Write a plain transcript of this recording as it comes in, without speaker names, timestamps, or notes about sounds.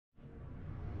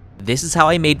This is how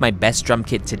I made my best drum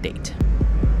kit to date.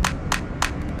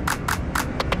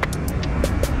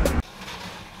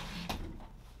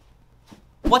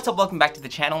 What's up, welcome back to the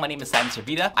channel. My name is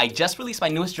Servida. I just released my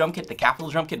newest drum kit, the Capital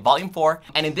Drum Kit Volume 4,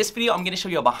 and in this video I'm going to show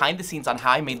you a behind the scenes on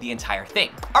how I made the entire thing.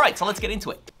 Alright, so let's get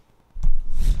into it.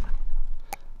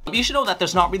 You should know that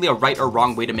there's not really a right or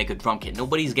wrong way to make a drum kit.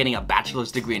 Nobody's getting a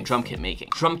bachelor's degree in drum kit making.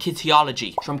 Drum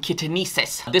kitology, drum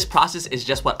kitonesis. This process is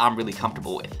just what I'm really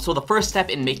comfortable with. So the first step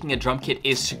in making a drum kit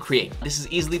is to create. This is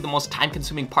easily the most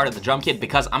time-consuming part of the drum kit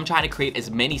because I'm trying to create as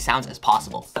many sounds as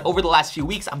possible. Over the last few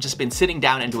weeks, I've just been sitting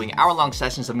down and doing hour-long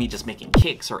sessions of me just making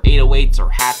kicks or 808s or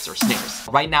hats or snares.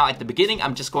 Right now at the beginning,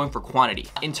 I'm just going for quantity.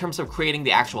 In terms of creating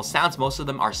the actual sounds, most of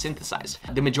them are synthesized.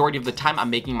 The majority of the time, I'm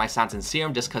making my sounds in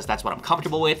Serum just because that's what I'm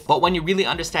comfortable with. But when you really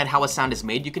understand how a sound is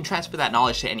made, you can transfer that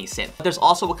knowledge to any synth. There's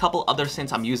also a couple other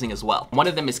synths I'm using as well. One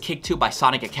of them is Kick 2 by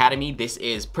Sonic Academy. This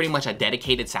is pretty much a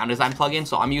dedicated sound design plugin,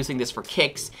 so I'm using this for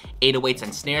kicks, 808s,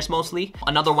 and snares mostly.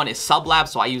 Another one is Sublab,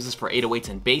 so I use this for 808s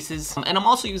and basses. And I'm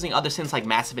also using other synths like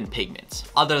Massive and Pigments.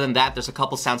 Other than that, there's a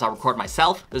couple sounds I'll record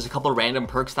myself. There's a couple random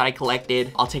perks that I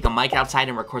collected. I'll take a mic outside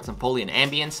and record some Foley and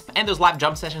ambience. And there's live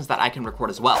drum sessions that I can record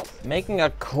as well. Making a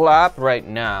clap right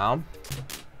now.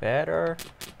 Better.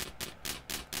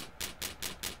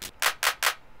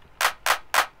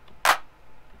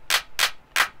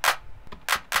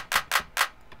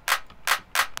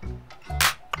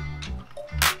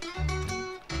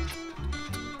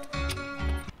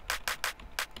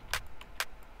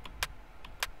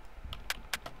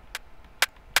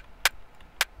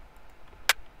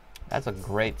 That's a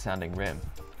great sounding rim.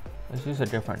 Let's use a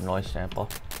different noise sample.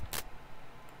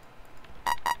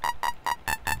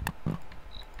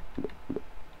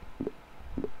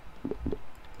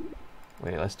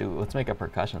 Wait, let's make a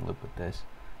percussion loop with this.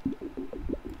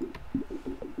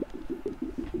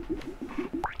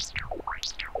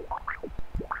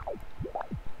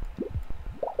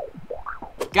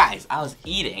 Guys, I was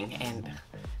eating and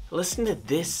listen to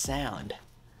this sound.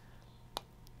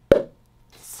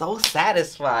 So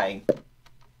satisfying.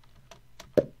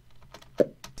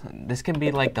 This can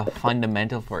be like the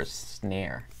fundamental for a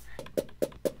snare.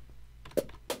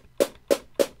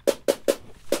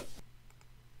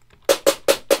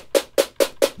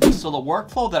 So the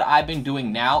workflow that I've been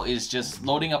doing now is just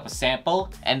loading up a sample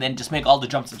and then just make all the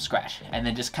drums from scratch and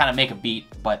then just kind of make a beat,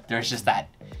 but there's just that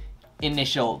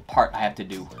initial part I have to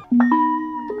do.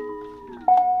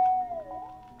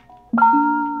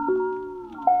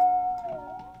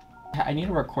 I need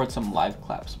to record some live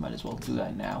claps, might as well do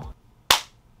that now.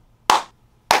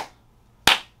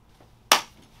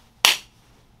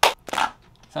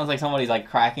 Sounds like somebody's like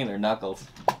cracking their knuckles.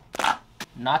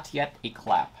 Not yet a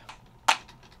clap.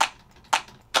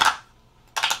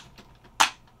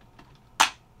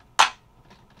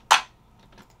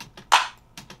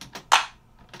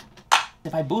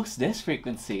 If I boost this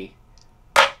frequency,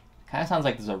 kind of sounds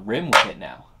like there's a rim with it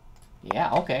now.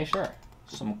 Yeah, okay, sure.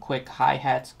 Some quick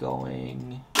hi-hats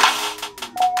going.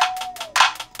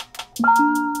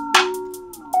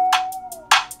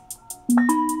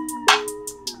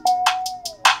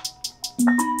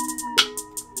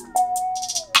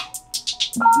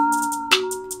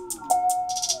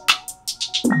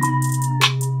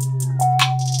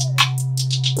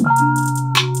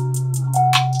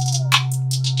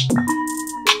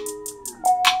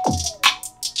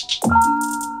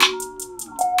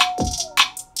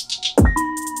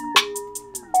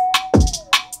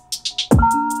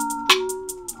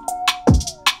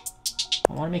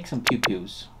 I want to make some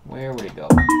pew-pews. Where would it go?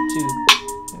 Pew.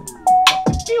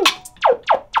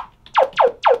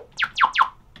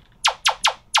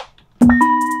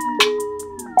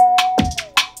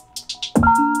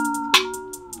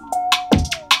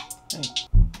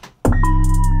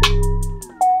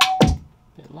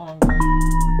 Bit longer.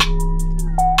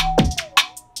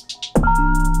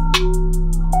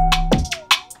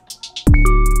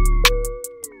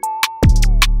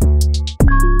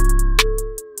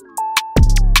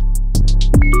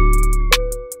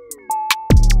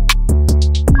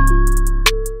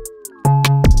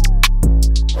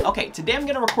 Okay, today I'm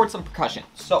gonna record some percussion.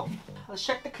 So, let's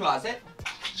check the closet.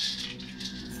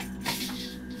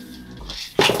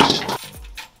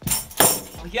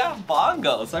 Oh yeah,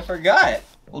 bongos, I forgot.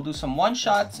 We'll do some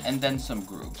one-shots and then some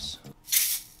grooves.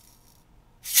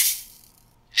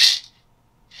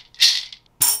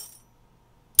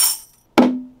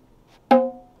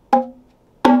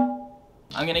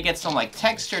 I'm gonna get some like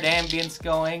textured ambience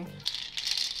going.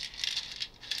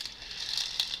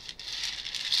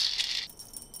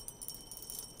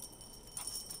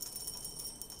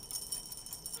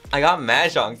 I got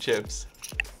Mahjong chips.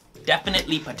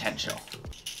 Definitely potential.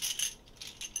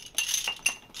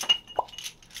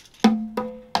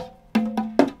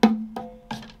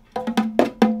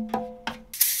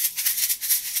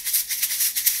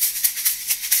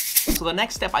 So the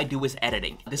next step I do is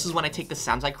editing. This is when I take the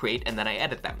sounds I create and then I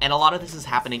edit them. And a lot of this is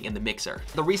happening in the mixer.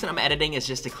 The reason I'm editing is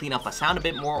just to clean up a sound a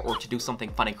bit more or to do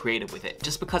something fun and creative with it.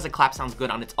 Just because a clap sounds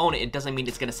good on its own, it doesn't mean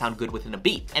it's gonna sound good within a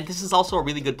beat. And this is also a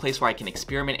really good place where I can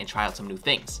experiment and try out some new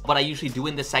things. What I usually do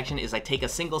in this section is I take a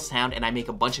single sound and I make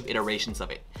a bunch of iterations of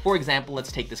it. For example,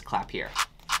 let's take this clap here.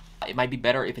 It might be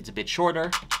better if it's a bit shorter,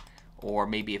 or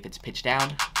maybe if it's pitched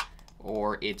down,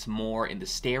 or it's more in the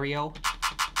stereo.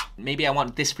 Maybe I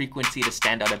want this frequency to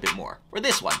stand out a bit more, or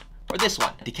this one, or this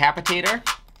one. Decapitator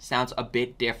sounds a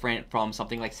bit different from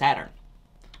something like Saturn.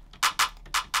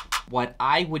 What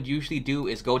I would usually do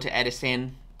is go to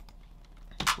Edison,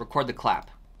 record the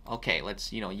clap. Okay,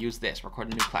 let's, use this, record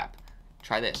a new clap.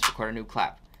 Try this, record a new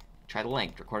clap. Try the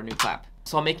length, record a new clap.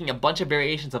 So I'm making a bunch of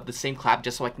variations of the same clap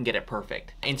just so I can get it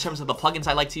perfect. In terms of the plugins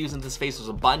I like to use in this phase, there's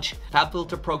a bunch.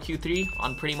 FabFilter Pro Q3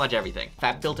 on pretty much everything.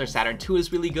 FabFilter Saturn 2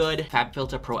 is really good.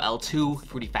 FabFilter Pro L2,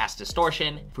 Fruity Fast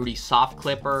Distortion, Fruity Soft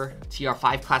Clipper,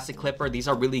 TR5 Classic Clipper. These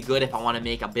are really good if I want to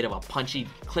make a bit of a punchy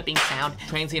clipping sound.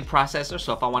 Transient Processor,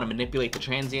 so if I want to manipulate the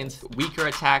transients. Weaker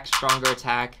attack, stronger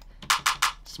attack.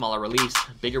 Smaller release,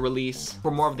 bigger release.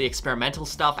 For more of the experimental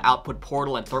stuff, Output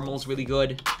Portal and Thermal is really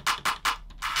good.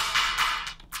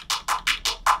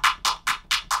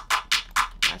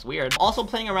 That's weird. Also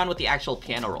playing around with the actual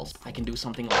piano rolls. I can do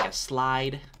something like a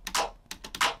slide,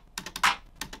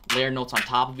 layer notes on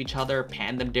top of each other,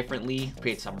 pan them differently,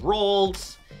 create some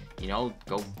rolls,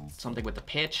 go something with the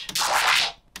pitch.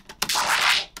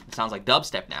 It sounds like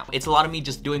dubstep now. It's a lot of me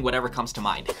just doing whatever comes to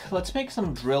mind. Let's make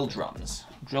some drill drums.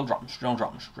 Drill drums.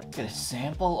 Get a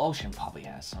sample. Ocean probably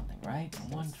has something, right?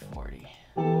 140.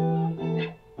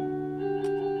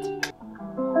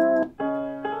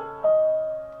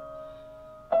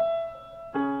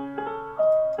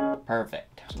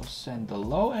 Perfect. So send the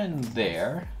low end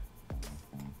there,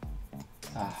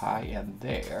 the high end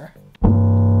there.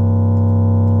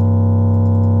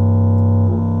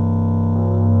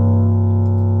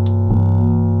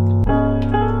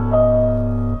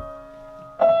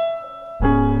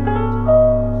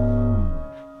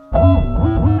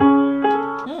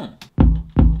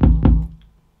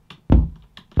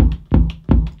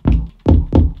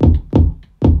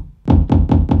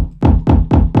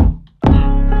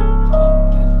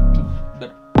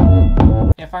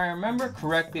 If I remember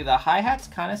correctly, the hi-hats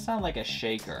kind of sound like a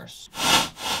shaker.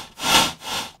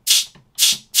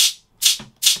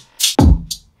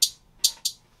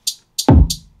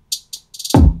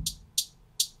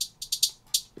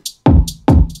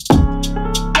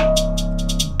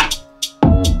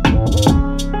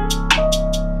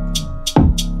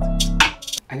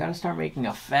 I gotta start making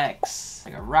effects,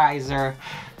 like a riser,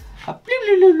 a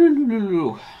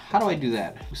how do I do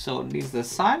that? So it means the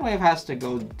sine wave has to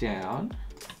go down.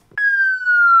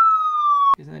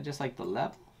 Isn't it just like the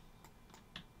level?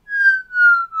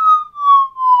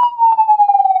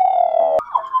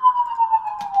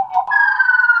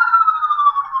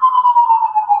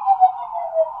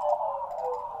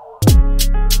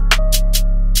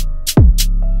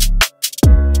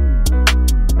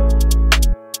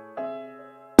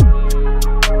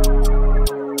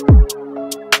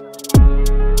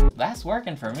 That's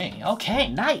working for me. Okay,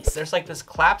 nice. There's like this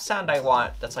clap sound I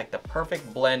want that's like the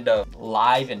perfect blend of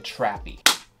live and trappy.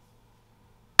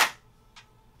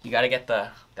 You gotta get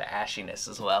the ashiness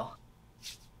as well.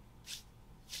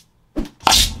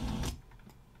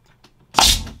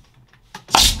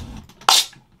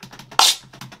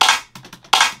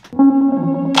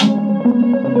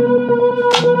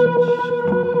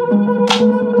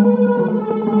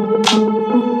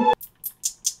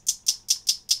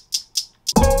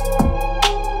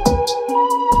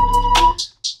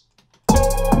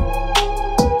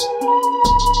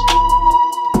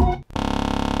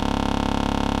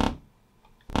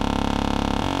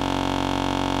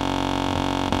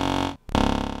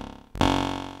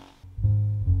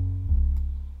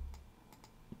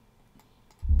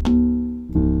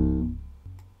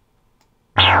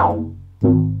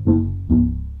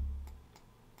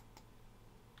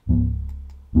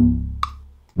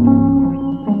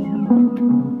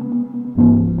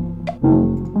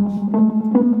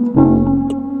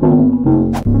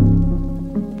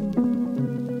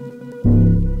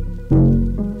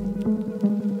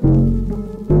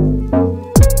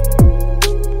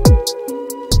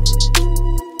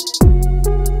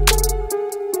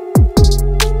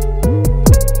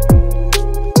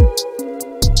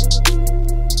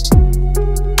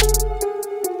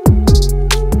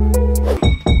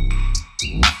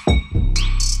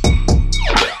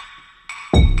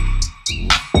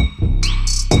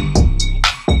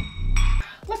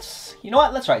 You know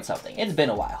what? Let's write something. It's been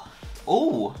a while.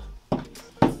 Ooh.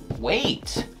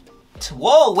 Wait.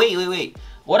 Whoa, wait.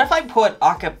 What if I put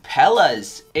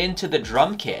acapellas into the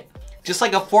drum kit? Just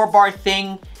like a 4-bar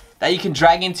thing that you can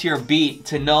drag into your beat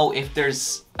to know if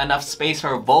there's enough space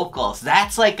for vocals.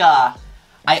 That's like a...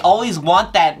 I always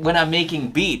want that when I'm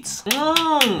making beats.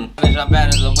 The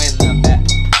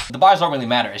bars don't really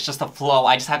matter, it's just the flow.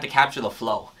 I just have to capture the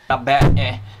flow. Not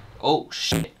bad, Oh,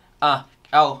 shit.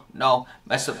 Oh, no.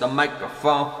 Mess up the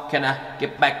microphone. Can I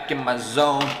get back in my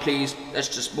zone, please? Let's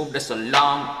just move this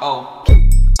along. Oh,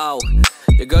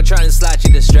 your girl trying to slide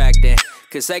you distracting.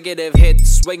 Consecutive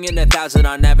hits, swinging 1,000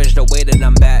 on average, the way that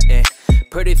I'm batting.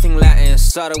 Pretty thing Latin,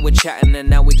 started with chatting and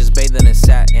now we just bathing in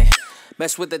satin.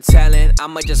 Mess with the talent, I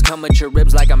might just come at your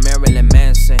ribs like I'm Marilyn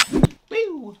Manson.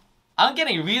 Woo! I'm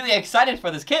getting really excited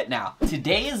for this kit now.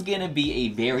 Today is gonna be a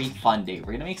very fun day.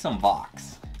 We're gonna make some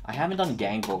vox. I haven't done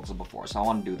gang vocals before, so I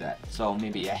wanna do that. So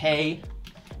maybe a hey,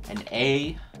 an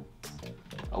a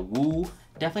woo.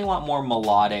 Definitely want more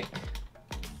melodic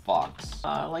vox.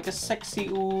 Like a sexy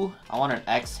ooh. I want an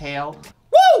exhale.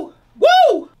 Woo!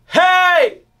 Woo!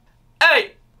 Hey!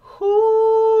 Hey!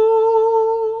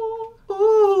 Ooh!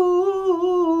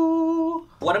 Ooh!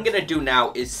 What I'm gonna do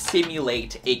now is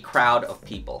simulate a crowd of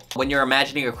people. When you're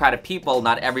imagining a crowd of people,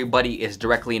 not everybody is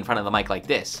directly in front of the mic like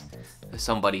this.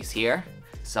 Somebody's here.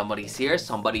 Somebody's here,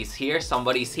 somebody's here,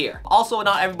 somebody's here. Also,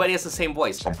 not everybody has the same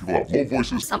voice. Some people have low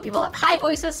voices. Some people have high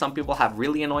voices. Some people have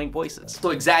really annoying voices.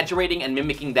 So exaggerating and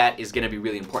mimicking that is gonna be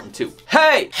really important too.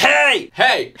 Hey! Hey!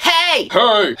 Hey! Hey!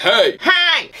 Hey! Hey!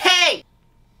 Hey! Hey!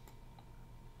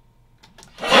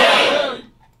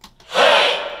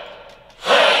 Hey!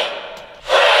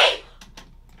 Hey!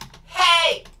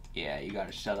 Hey! Yeah, you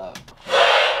gotta shut up.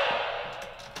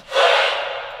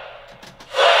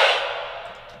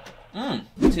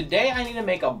 Today I need to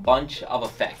make a bunch of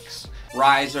effects.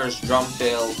 Risers, drum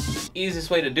fills. Easiest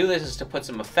way to do this is to put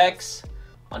some effects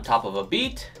on top of a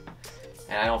beat.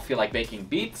 And I don't feel like making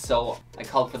beats, so I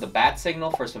called for the bat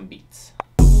signal for some beats.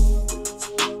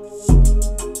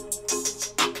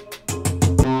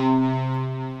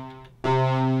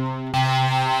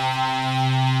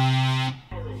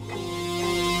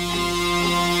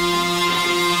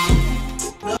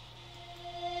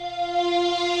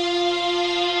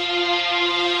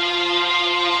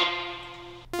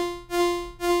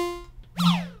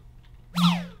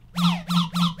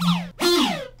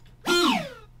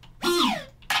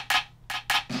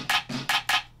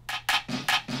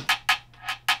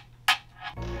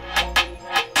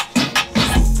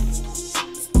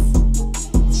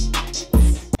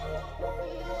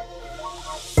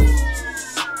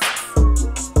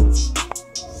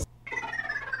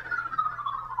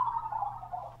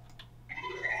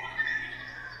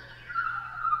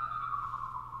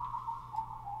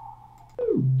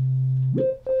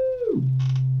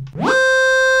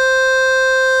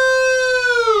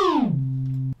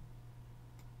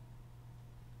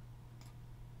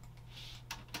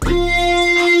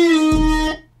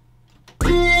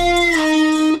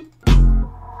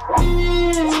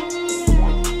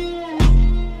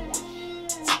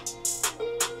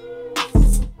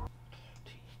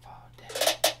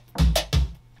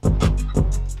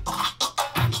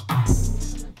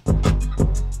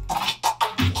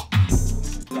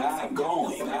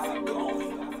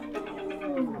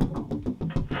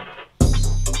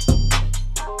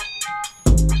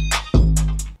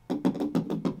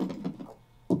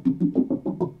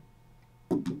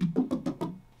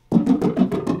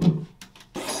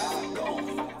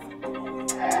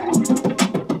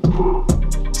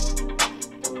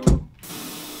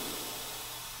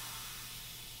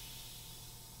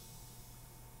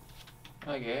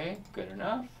 Okay, good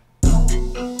enough.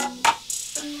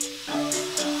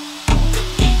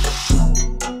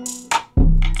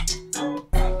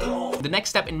 The next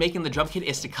step in making the drum kit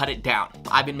is to cut it down.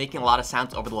 I've been making a lot of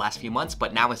sounds over the last few months,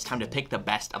 but now it's time to pick the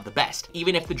best of the best.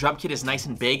 Even if the drum kit is nice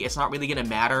and big, it's not really gonna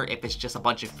matter if it's just a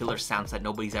bunch of filler sounds that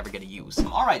nobody's ever gonna use.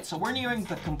 Alright, so we're nearing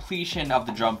the completion of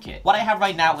the drum kit. What I have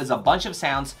right now is a bunch of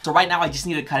sounds, so right now I just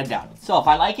need to cut it down. So if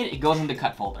I like it, it goes in the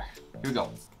cut folder. Here we go.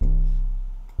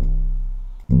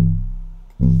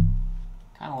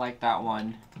 Kinda like that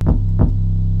one.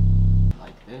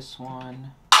 Like this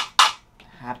one.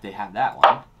 Have to have that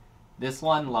one. This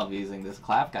one, love using this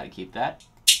clap, gotta keep that.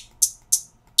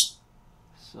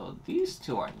 So these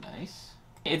two are nice.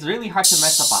 It's really hard to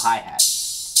mess up a hi-hat.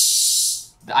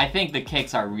 I think the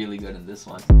kicks are really good in this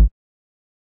one.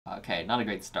 Okay, not a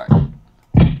great start.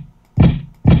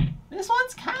 This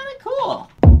one's kinda cool.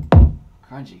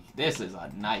 Crunchy. This is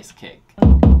a nice kick.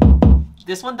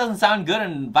 This one doesn't sound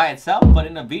good by itself, but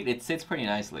in a beat it sits pretty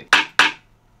nicely.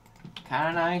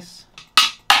 Kinda nice.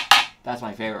 That's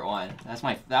my favorite one. That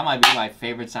might be my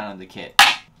favorite sound of the kit.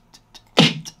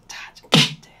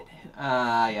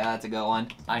 Yeah, that's a good one.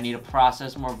 I need to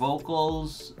process more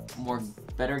vocals,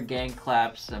 better gang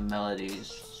claps and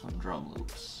melodies, some drum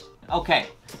loops. Okay,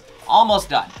 almost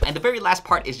done. And the very last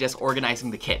part is just organizing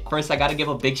the kit. First, I gotta give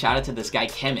a big shout out to this guy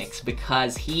Chemix,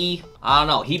 because he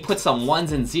put some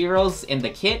ones and zeros in the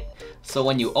kit. So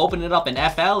when you open it up in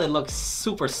FL, it looks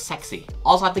super sexy.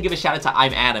 Also have to give a shout out to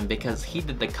I'm Adam, because he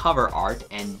did the cover art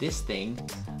and this thing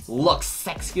looks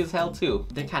sexy as hell too.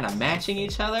 They're kind of matching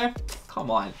each other. Come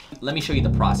on. Let me show you the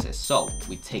process. So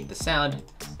we take the sound,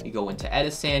 we go into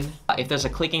Edison. If there's a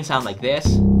clicking sound like this,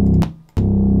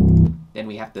 then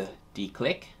we have to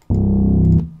declick.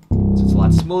 So it's a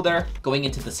lot smoother. Going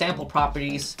into the sample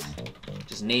properties,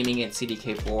 just naming it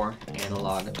CDK4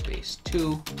 analog bass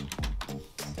 2.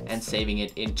 And saving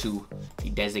it into the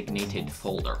designated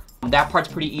folder. That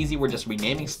part's pretty easy, we're just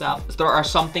renaming stuff. There are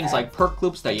some things like perk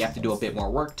loops that you have to do a bit more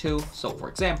work to. So for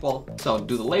example,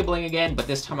 do the labeling again, but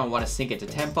this time I want to sync it to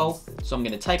tempo. So I'm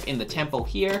gonna type in the tempo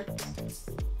here.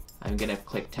 I'm gonna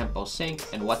click tempo sync,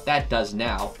 and what that does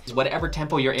now is whatever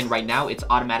tempo you're in right now, it's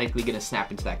automatically gonna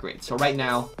snap into that grid. So right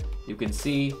now, you can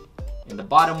see in the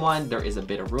bottom one, there is a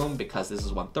bit of room because this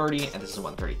is 130 and this is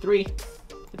 133.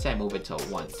 Let's say I move it to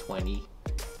 120.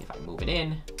 If I move it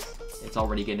in, it's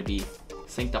already going to be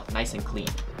synced up nice and clean.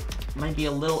 Might be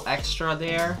a little extra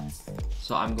there,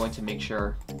 so I'm going to make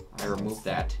sure I remove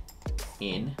that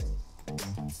in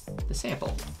the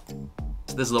sample.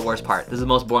 So this is the worst part. This is the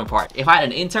most boring part. If I had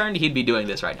an intern, he'd be doing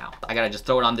this right now. I gotta just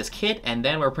throw it on this kit and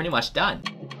then we're pretty much done.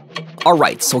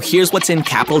 Alright, so here's what's in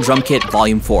Capital Drum Kit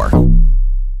Volume 4.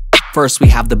 First, we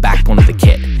have the backbone of the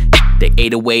kit. The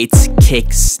 808s,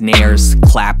 kicks, snares,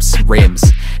 claps, rims.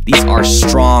 These are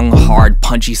strong, hard,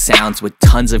 punchy sounds with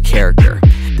tons of character.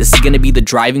 This is gonna be the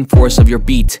driving force of your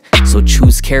beat, so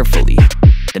choose carefully.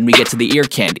 Then we get to the ear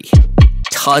candy.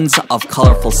 Tons of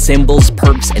colorful cymbals,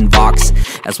 perks, and vox,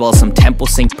 as well as some tempo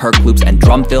sync perk loops and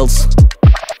drum fills.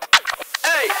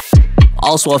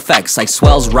 Also effects like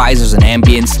swells, risers, and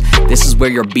ambience. This is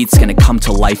where your beat's gonna come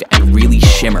to life and really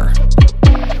shimmer.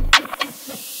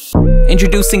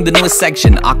 Introducing the newest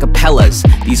section, acapellas.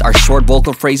 These are short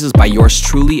vocal phrases by yours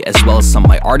truly, as well as some of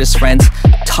my artist friends.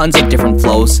 Tons of different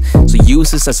flows, so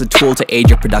use this as a tool to aid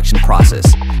your production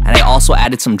process. And I also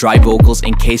added some dry vocals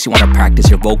in case you want to practice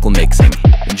your vocal mixing.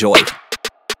 Enjoy.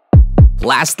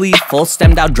 Lastly, full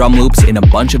stemmed out drum loops in a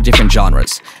bunch of different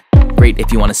genres. Great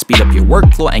if you want to speed up your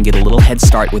workflow and get a little head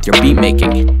start with your beat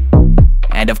making.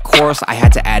 And of course, I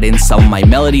had to add in some of my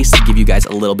melodies to give you guys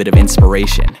a little bit of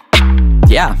inspiration.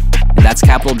 Yeah, and that's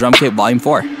Capital Drum Kit Volume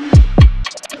 4.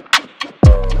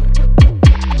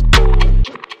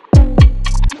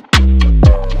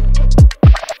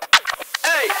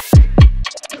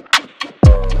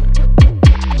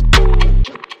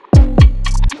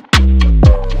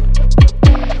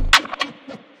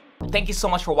 Thank you so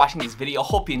much for watching this video.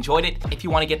 Hope you enjoyed it. If you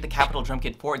want to get the Capital Drum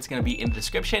Kit 4, it's going to be in the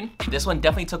description. This one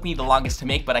definitely took me the longest to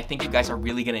make, but I think you guys are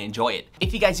really going to enjoy it.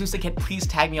 If you guys use the kit, please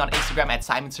tag me on Instagram at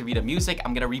servidamusic.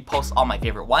 I'm going to repost all my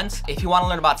favorite ones. If you want to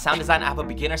learn about sound design, I have a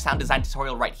beginner sound design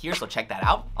tutorial right here, so check that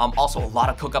out. Also, a lot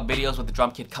of cook-up videos with the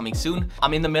drum kit coming soon.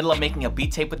 I'm in the middle of making a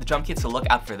beat tape with the drum kit, so look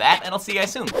out for that, and I'll see you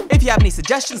guys soon. If you have any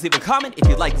suggestions, leave a comment. If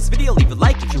you like this video, leave a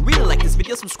like. If you really like this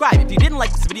video, subscribe. If you didn't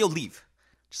like this video, leave.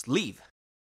 Just leave.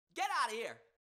 Get out of here.